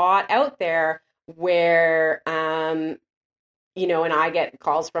a lot out there where, and I get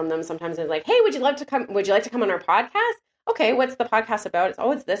calls from them sometimes. It's like, hey, would you like to come on our podcast? Okay, what's the podcast about?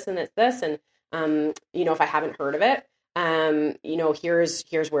 It's this and it's this. And, if I haven't heard of it,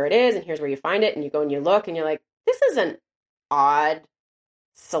 here's where it is and here's where you find it. And you go and you look and you're like, this is an odd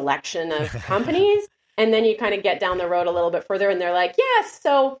selection of companies. And then you kind of get down the road a little bit further and they're like, yes,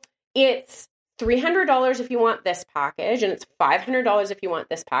 so it's $300 if you want this package, and it's $500 if you want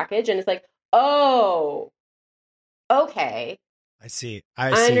this package. And it's like, oh, okay. I see.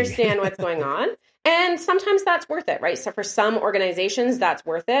 I understand what's going on. And sometimes that's worth it, right? So for some organizations, that's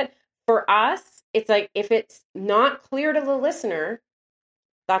worth it. For us, it's like, if it's not clear to the listener,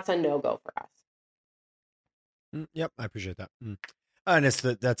 that's a no-go for us. Yep. I appreciate that. And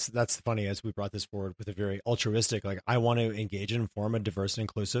that's funny, as we brought this forward with a very altruistic, like I want to engage and inform a diverse and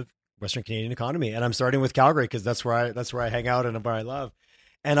inclusive Western Canadian economy. And I'm starting with Calgary because that's where I hang out and where I love.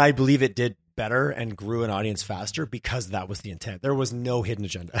 And I believe it did better and grew an audience faster because that was the intent. There was no hidden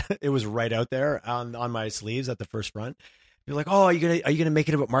agenda. It was right out there on my sleeves at the first front. You're like, oh, are you gonna make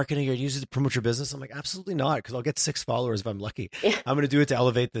it about marketing or use it to promote your business? I'm like, absolutely not, because I'll get 6 followers if I'm lucky. Yeah. I'm gonna do it to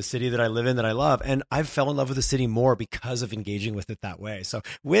elevate the city that I live in, that I love, and I've fell in love with the city more because of engaging with it that way. So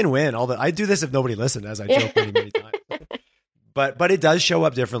win-win. I do this if nobody listened, as I joke many times. But it does show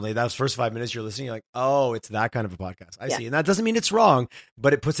up differently. Those first 5 minutes you're listening, you're like, oh, it's that kind of a podcast. I see. And that doesn't mean it's wrong,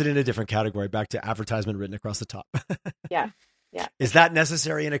 but it puts it in a different category, back to advertisement written across the top. Yeah. Yeah. Is that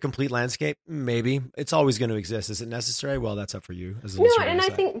necessary in a complete landscape? Maybe. It's always going to exist. Is it necessary? Well, that's up for you as a listener. And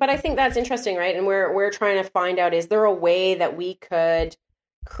I think that's interesting, right? And we're trying to find out, is there a way that we could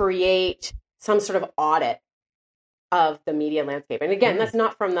create some sort of audit of the media landscape? And again, that's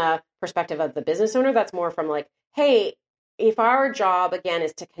not from the perspective of the business owner. That's more from like, hey, if our job again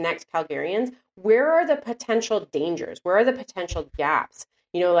is to connect Calgarians, where are the potential dangers? Where are the potential gaps?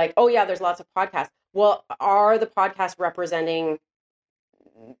 Like, oh yeah, there's lots of podcasts. Well, are the podcasts representing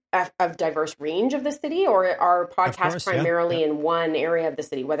a diverse range of the city, or are podcasts primarily in one area of the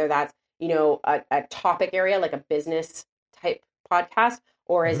city, whether that's, a topic area like a business type podcast,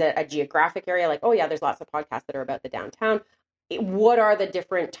 or is it a geographic area like, oh yeah, there's lots of podcasts that are about the downtown. What are the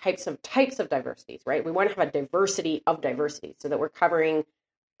different types of diversities, right? We want to have a diversity of diversity so that we're covering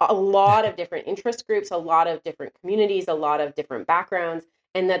a lot of different interest groups, a lot of different communities, a lot of different backgrounds,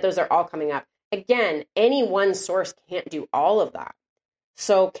 and that those are all coming up. Again, any one source can't do all of that.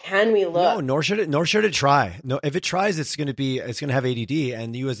 So can we look? No, nor should it try. No, if it tries, it's going to have ADD,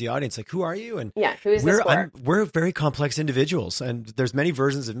 and you as the audience, like, who are you? And who is this for? We're very complex individuals, and there's many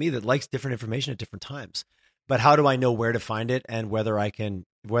versions of me that likes different information at different times. But how do I know where to find it, and whether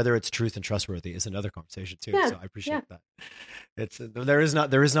it's truth and trustworthy is another conversation too. Yeah, so I appreciate that. It's there is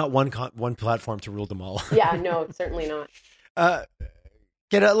not one platform to rule them all. Yeah, no, certainly not.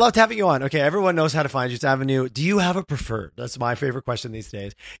 Käthe, I loved having you on. Okay, everyone knows how to find you. It's Avenue. Do you have a preferred? That's my favorite question these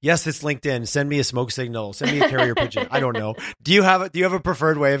days. Yes, it's LinkedIn. Send me a smoke signal. Send me a carrier pigeon. I don't know. Do you have a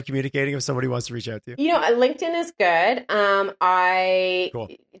preferred way of communicating if somebody wants to reach out to you? LinkedIn is good. Cool.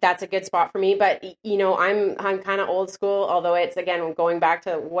 That's a good spot for me. But I'm kind of old school. Although it's, again, going back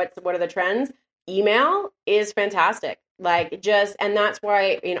to what are the trends. Email is fantastic. And that's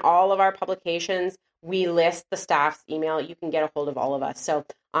why in all of our publications, we list the staff's email. You can get a hold of all of us. So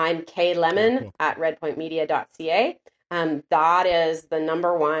I'm klemon at redpointmedia.ca. That is the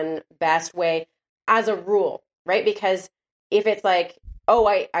number one best way as a rule, right? Because if it's like,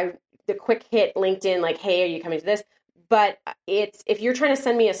 the quick hit LinkedIn, like, hey, are you coming to this? But if you're trying to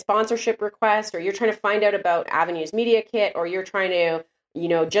send me a sponsorship request, or you're trying to find out about Avenue's Media Kit, or you're trying to,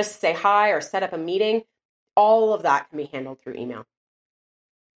 just say hi or set up a meeting, all of that can be handled through email.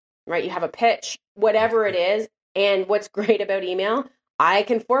 Right? You have a pitch, whatever it is. And what's great about email, I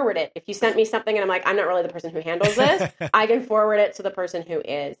can forward it. If you sent me something and I'm like, I'm not really the person who handles this, I can forward it to the person who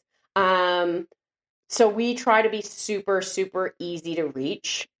is. So we try to be super, super easy to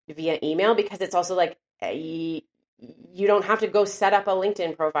reach via email, because it's also like, you don't have to go set up a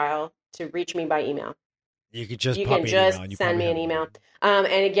LinkedIn profile to reach me by email. You can just send me an email.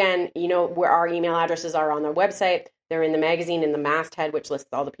 And again, where our email addresses are on their website. They're in the magazine, in the masthead, which lists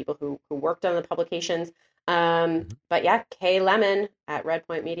all the people who worked on the publications. But yeah, klemon at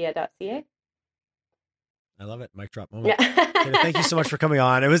redpointmedia.ca. I love it. Mic drop moment. Yeah. Thank you so much for coming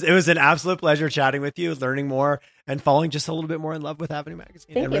on. It was an absolute pleasure chatting with you, learning more, and falling just a little bit more in love with Avenue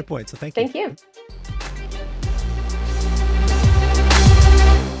Magazine and Red Point. So thank you. Thank you.